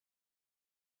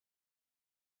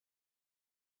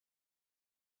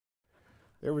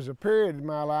There was a period in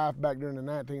my life back during the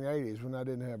 1980s when I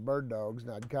didn't have bird dogs,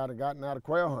 and I'd kind of gotten out of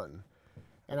quail hunting.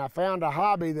 And I found a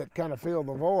hobby that kind of filled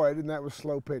the void, and that was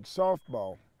slow pitch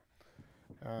softball.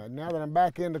 Now that I'm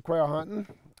back into quail hunting,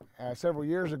 several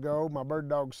years ago, my bird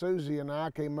dog Susie and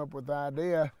I came up with the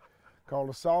idea called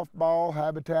a softball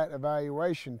habitat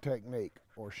evaluation technique,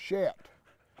 or SHET.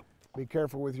 Be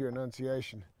careful with your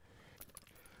enunciation.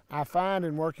 I find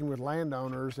in working with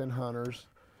landowners and hunters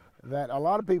that a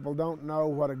lot of people don't know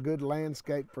what a good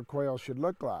landscape for quail should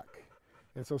look like.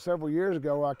 And so several years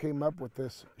ago, I came up with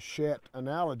this SHET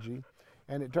analogy,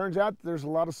 and it turns out that there's a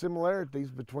lot of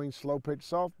similarities between slow pitch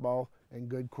softball and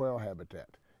good quail habitat,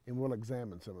 and we'll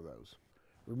examine some of those.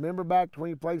 Remember back to when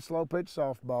you played slow pitch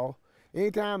softball,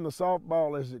 anytime the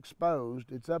softball is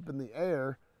exposed, it's up in the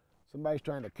air, somebody's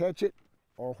trying to catch it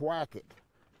or whack it,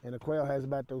 and a quail has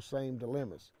about those same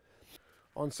dilemmas.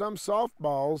 On some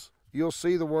softballs, you'll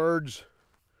see the words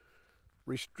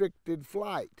restricted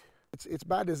flight. It's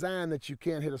by design that you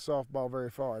can't hit a softball very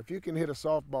far. If you can hit a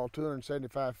softball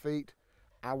 275 feet,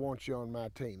 I want you on my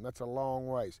team. That's a long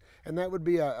ways. And that would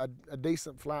be a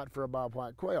decent flight for a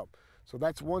bobwhite quail. So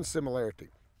that's one similarity.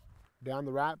 Down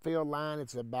the right field line,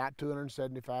 it's about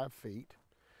 275 feet.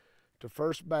 To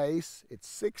first base, it's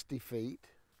 60 feet.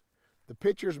 The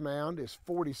pitcher's mound is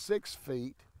 46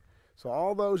 feet. So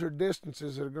all those are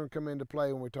distances that are going to come into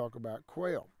play when we talk about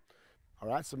quail. All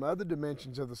right, some other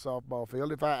dimensions of the softball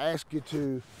field. If I ask you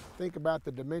to think about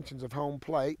the dimensions of home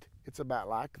plate, it's about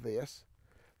like this.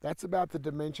 That's about the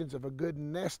dimensions of a good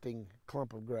nesting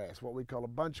clump of grass, what we call a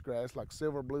bunch grass, like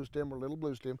silver bluestem or little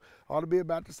bluestem, ought to be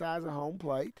about the size of home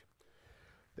plate.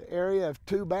 The area of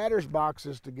two batters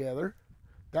boxes together,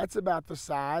 that's about the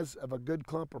size of a good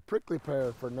clump of prickly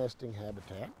pear for nesting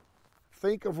habitat.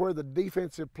 Think of where the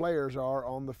defensive players are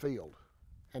on the field.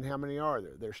 And how many are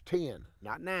there? There's 10,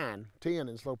 not 9, 10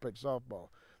 in slow pitch softball.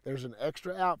 There's an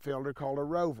extra outfielder called a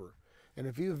rover. And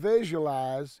if you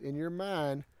visualize in your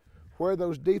mind where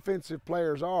those defensive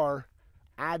players are,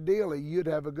 ideally you'd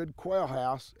have a good quail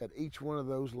house at each one of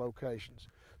those locations.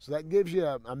 So that gives you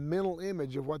a mental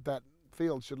image of what that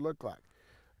field should look like.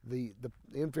 The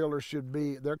infielders should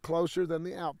be, they're closer than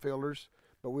the outfielders,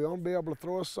 but we want to be able to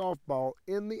throw a softball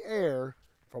in the air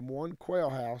from one quail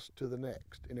house to the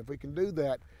next. And if we can do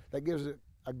that, that gives it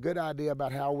a good idea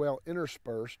about how well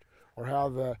interspersed or how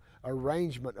the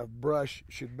arrangement of brush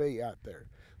should be out there.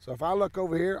 So if I look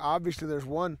over here, obviously there's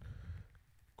one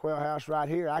quail house right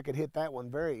here. I could hit that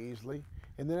one very easily.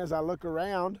 And then as I look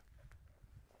around,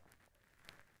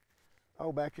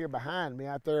 oh, back here behind me,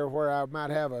 out there where I might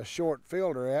have a short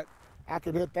fielder at, I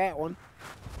could hit that one.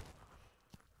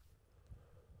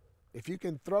 If you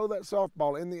can throw that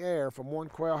softball in the air from one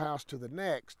quail house to the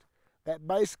next, that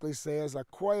basically says a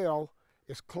quail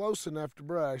is close enough to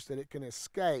brush that it can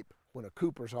escape when a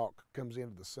Cooper's hawk comes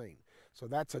into the scene. So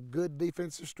that's a good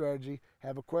defensive strategy.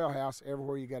 Have a quail house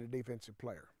everywhere you got a defensive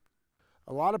player.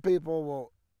 A lot of people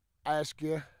will ask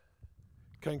you,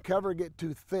 can cover get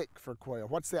too thick for quail?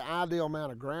 What's the ideal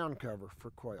amount of ground cover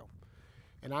for quail?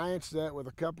 And I answer that with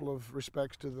a couple of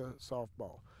respects to the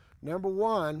softball. Number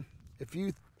one, if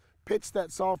you pitch that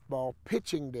softball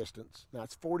pitching distance, now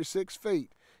it's 46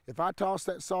 feet. If I toss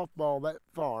that softball that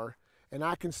far and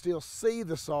I can still see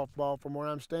the softball from where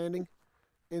I'm standing,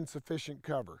 insufficient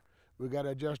cover. We've got to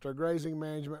adjust our grazing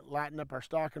management, lighten up our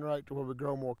stocking rate to where we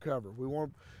grow more cover. We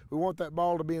want that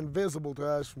ball to be invisible to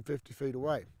us from 50 feet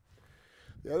away.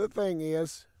 The other thing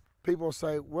is, people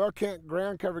say, well, can't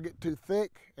ground cover get too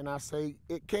thick? And I say,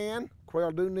 it can.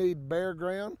 Quail do need bare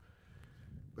ground,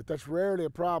 but that's rarely a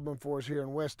problem for us here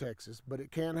in West Texas, but it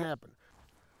can happen.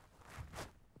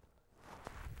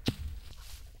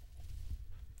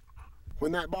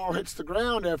 When that ball hits the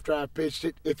ground after I've pitched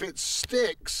it, if it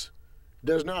sticks,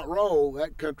 does not roll,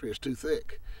 that country is too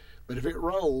thick. But if it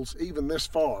rolls even this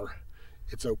far,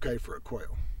 it's okay for a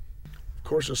quail. Of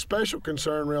course, a special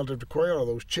concern relative to quail are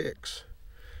those chicks.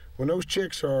 When those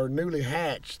chicks are newly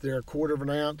hatched, they're a quarter of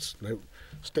an ounce. They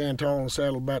stand tall and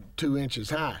saddle about 2 inches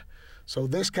high. So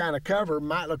this kind of cover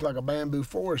might look like a bamboo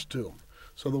forest to them.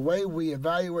 So the way we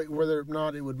evaluate whether or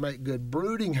not it would make good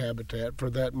brooding habitat for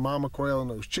that mama quail and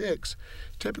those chicks,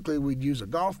 typically we'd use a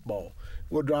golf ball.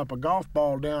 We'll drop a golf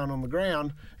ball down on the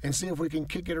ground and see if we can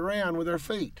kick it around with our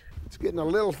feet. It's getting a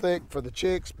little thick for the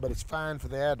chicks, but it's fine for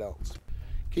the adults.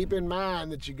 Keep in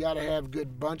mind that you got to have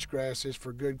good bunch grasses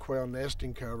for good quail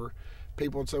nesting cover.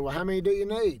 People would say, well, how many do you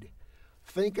need?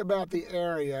 Think about the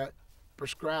area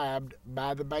prescribed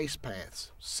by the base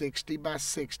paths, 60 by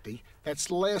 60. That's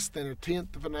less than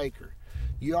 1/10 of an acre.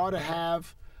 You ought to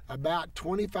have about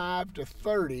 25 to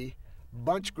 30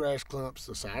 bunch grass clumps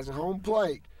the size of home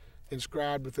plate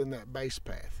inscribed within that base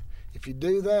path. If you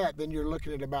do that, then you're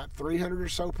looking at about 300 or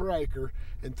so per acre,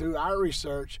 and through our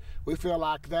research, we feel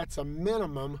like that's a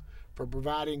minimum for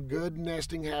providing good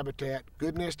nesting habitat.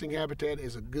 Good nesting habitat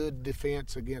is a good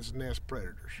defense against nest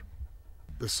predators.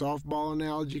 The softball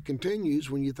analogy continues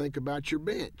when you think about your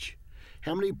bench.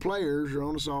 How many players are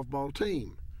on a softball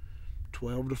team?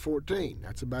 12 to 14.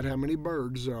 That's about how many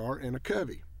birds there are in a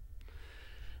covey.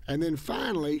 And then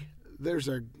finally, there's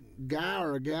a guy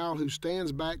or a gal who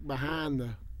stands back behind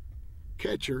the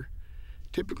catcher,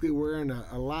 typically wearing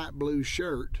a light blue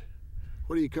shirt.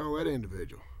 What do you call that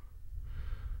individual?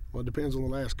 Well, it depends on the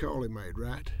last call he made,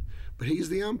 right? But he's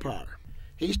the umpire.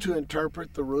 He's to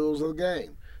interpret the rules of the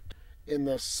game. In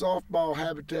the softball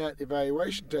habitat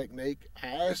evaluation technique, I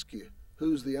ask you,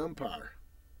 who's the umpire?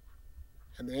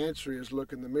 And the answer is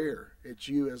look in the mirror. It's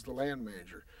you as the land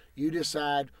manager. You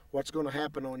decide what's going to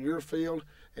happen on your field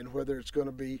and whether it's going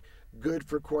to be good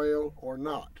for quail or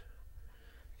not.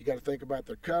 You got to think about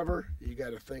their cover, you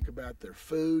got to think about their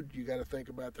food, you got to think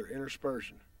about their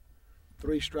interspersion.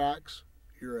 3 strikes,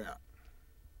 you're out.